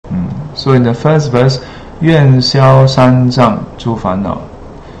So in the first verse, 愿消三障诸烦恼,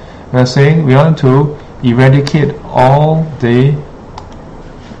 we are saying we want to eradicate all the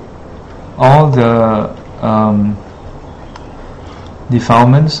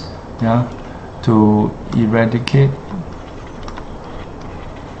defilements, yeah, to eradicate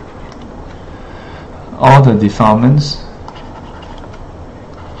all the defilements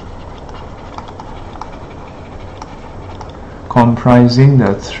comprising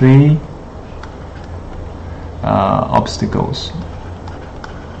the three obstacles.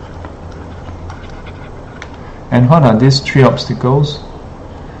 And what are these three obstacles?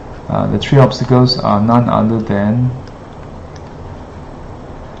 The three obstacles are none other than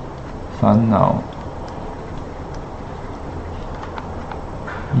烦恼、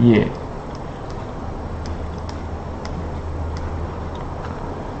业、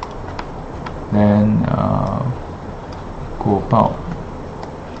then 果报,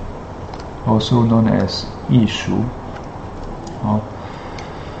 also known as 艺熟.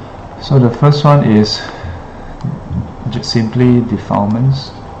 So the first one is just simply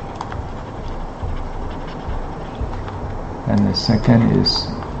defilements, and the second is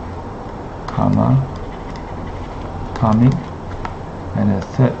karma, karmic, and the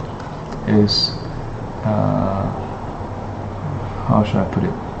third is how should I put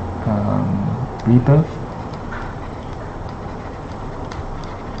it, rebirth.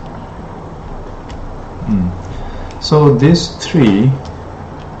 So these three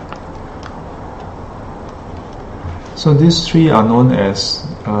are known as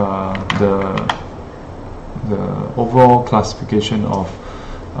the overall classification of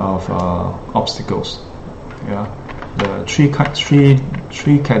obstacles. Yeah, the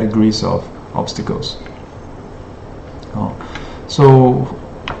three categories of obstacles. So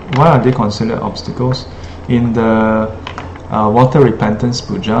why are they considered obstacles? In the water repentance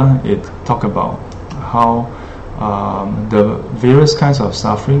puja, it talk about how the various kinds of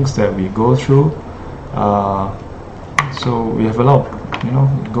sufferings that we go through. So we have a lot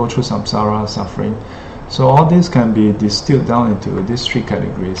of, go through samsara suffering. So all this can be distilled down into these three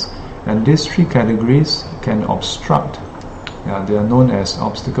categories, and these three categories can obstruct. They are known as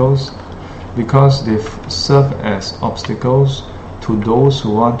obstacles because they serve as obstacles to those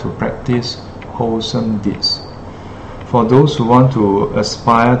who want to practice wholesome deeds. For those who want to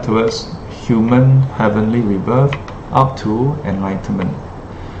aspire towards human heavenly rebirth up to enlightenment.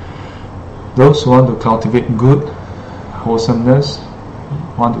 Those who want to cultivate good wholesomeness,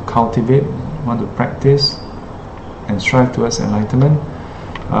 want to practice and strive towards enlightenment,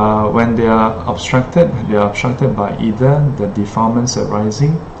 when they are obstructed by either the defilements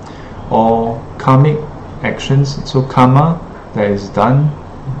arising or karmic actions, so karma that is done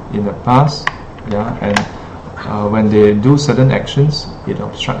in the past, and when they do certain actions, it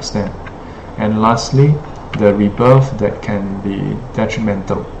obstructs them. And lastly, the rebirth that can be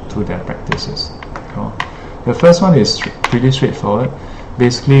detrimental to their practices. The first one is pretty straightforward.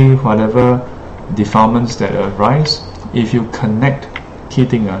 Basically, whatever defilements that arise, if you connect, key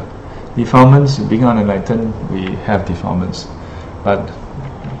thing, defilements, being unenlightened, we have defilements, but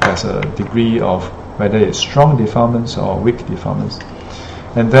there's a degree of whether it's strong defilements or weak defilements.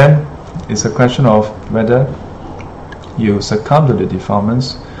 And then it's a question of whether you succumb to the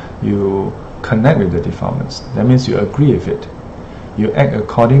defilements, you connect with the defilements. That means you agree with it. You act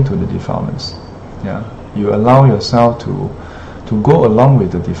according to the defilements. You allow yourself to go along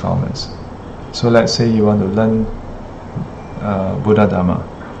with the defilements. So let's say you want to learn Buddha Dharma,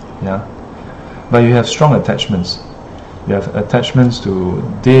 but you have strong attachments. You have attachments to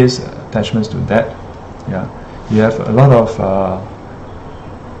this, attachments to that. You have a lot of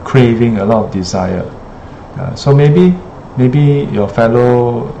craving, a lot of desire. So maybe your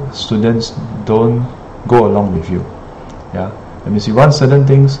fellow students don't go along with you. That means you want certain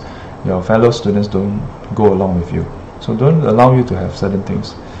things, your fellow students don't go along with you. So don't allow you to have certain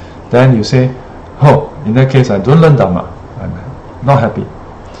things. Then you say, in that case I don't learn Dharma, I'm not happy.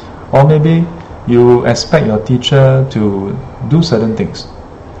 Or maybe you expect your teacher to do certain things.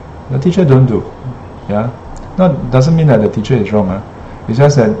 The teacher don't do. Doesn't mean that the teacher is wrong. It's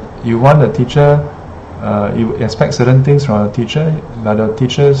just that you want the teacher, you expect certain things from the teacher, but the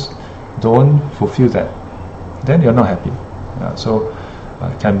teachers don't fulfill that. Then you're not happy. So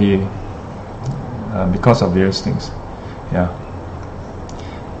it can be because of various things.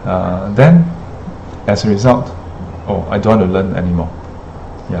 Then as a result, I don't want to learn anymore.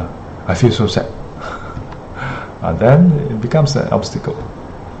 I feel so sad. Then it becomes an obstacle.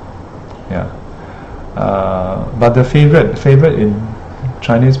 But the favorite in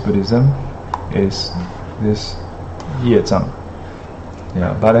Chinese Buddhism is this 业障.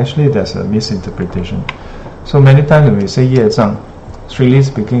 Yeah, but actually there's a misinterpretation. So many times when we say 业障, strictly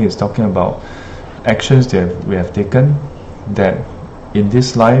speaking, it's talking about actions that we have taken that in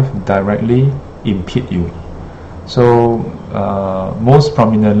this life directly impede you. So most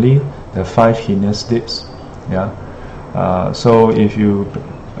prominently, the 5 heinous deeds. Yeah. So if you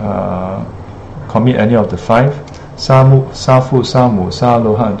commit any of the 5, 杀父杀母杀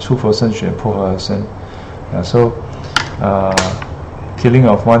罗汉出佛身血破和而生. So killing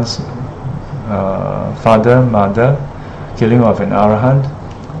of one's father, mother, killing of an arahant,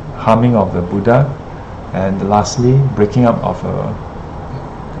 harming of the Buddha, and lastly breaking up of a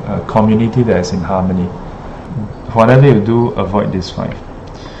community that is in harmony. Whatever you do, avoid these 5,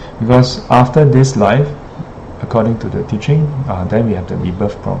 because after this life, according to the teaching, then we have the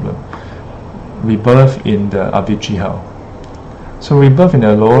rebirth problem. Rebirth in the avijji. So rebirth in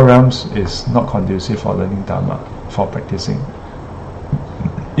the lower realms is not conducive for learning Dharma, for practicing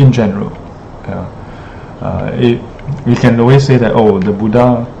in general. We can always say that, oh, the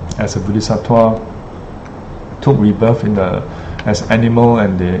Buddha as a Bodhisattva took rebirth in as animal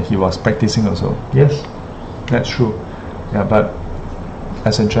and he was practicing also. Yes, that's true. Yeah, but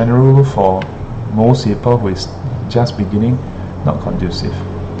as a general rule, for most people who is just beginning, not conducive.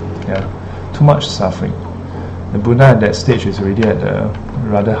 Yeah, too much suffering. The Buddha at that stage is already at a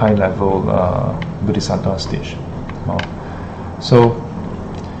rather high level Bodhisattva stage. So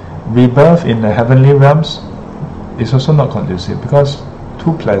rebirth in the heavenly realms is also not conducive because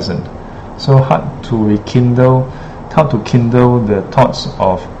too pleasant. So hard to kindle the thoughts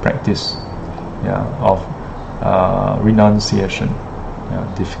of practice, of renunciation.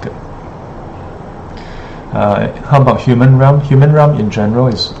 Difficult. How about human realm? Human realm in general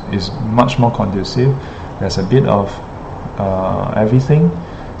is much more conducive. There's a bit of everything.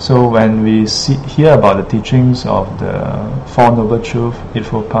 So when we hear about the teachings of the Four Noble Truths,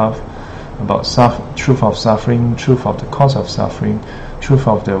 Eightfold Path, about truth of suffering, truth of the cause of suffering, truth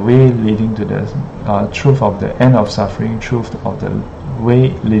of the way leading to the truth of the end of suffering, truth of the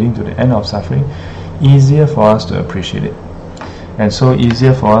way leading to the end of suffering, easier for us to appreciate it, and so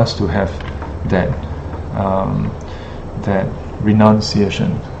easier for us to have that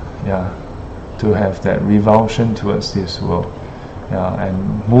renunciation, to have that revulsion towards this world,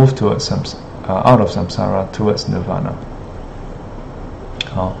 and move towards out of samsara towards nirvana.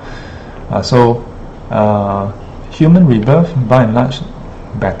 So human rebirth by and large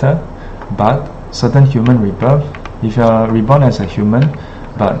better, but certain human rebirth, if you are reborn as a human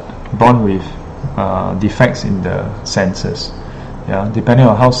but born with defects in the senses, depending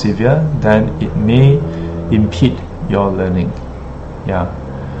on how severe, then it may impede your learning.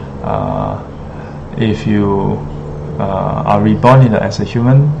 If you are reborn as a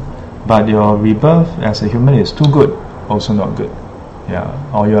human, but your rebirth as a human is too good, also not good.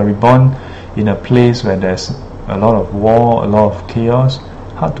 Or you are reborn in a place where there's a lot of war, a lot of chaos,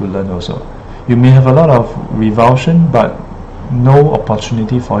 hard to learn also. You may have a lot of revulsion, but no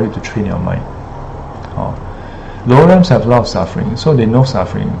opportunity for you to train your mind. Lower realms have a lot of suffering, so they know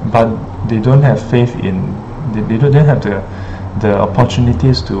suffering, but they don't have faith in, they don't have the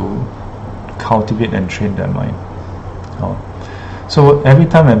opportunities to cultivate and train their mind. So every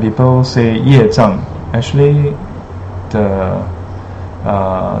time when people say 业障, actually the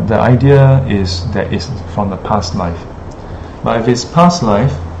idea is that it's from the past life. But if it's past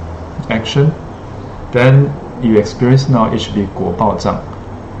life action, then you experience now it should be 果报障.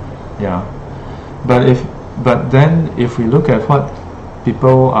 But then if we look at what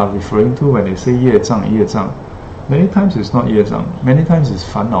people are referring to when they say 业障, many times it's not 业障, many times it's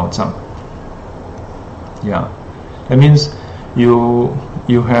烦恼障. That means you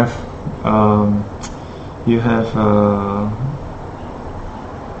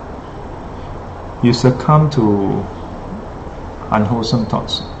succumb to unwholesome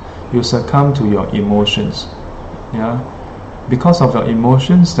thoughts. You succumb to your emotions. Because of your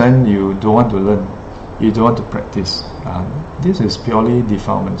emotions, then you don't want to learn. You don't want to practice. This is purely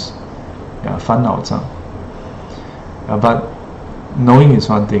defilements. 烦恼障. But knowing is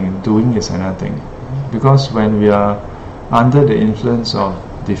one thing, doing is another thing. Because when we are under the influence of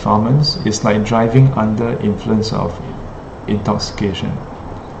defilements, it's like driving under influence of intoxication.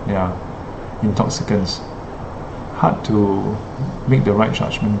 Intoxicants. Hard to make the right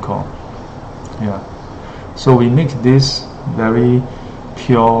judgment call. So we make this very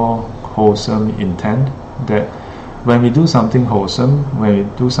pure, wholesome intent that when we do something wholesome, when we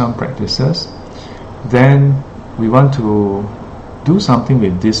do some practices, then we want to do something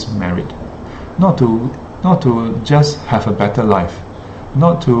with this merit, not to just have a better life,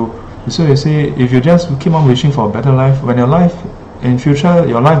 so you say if you just keep on wishing for a better life, when your life in future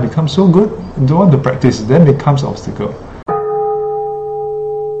your life becomes so good, don't want to practice, then becomes obstacle.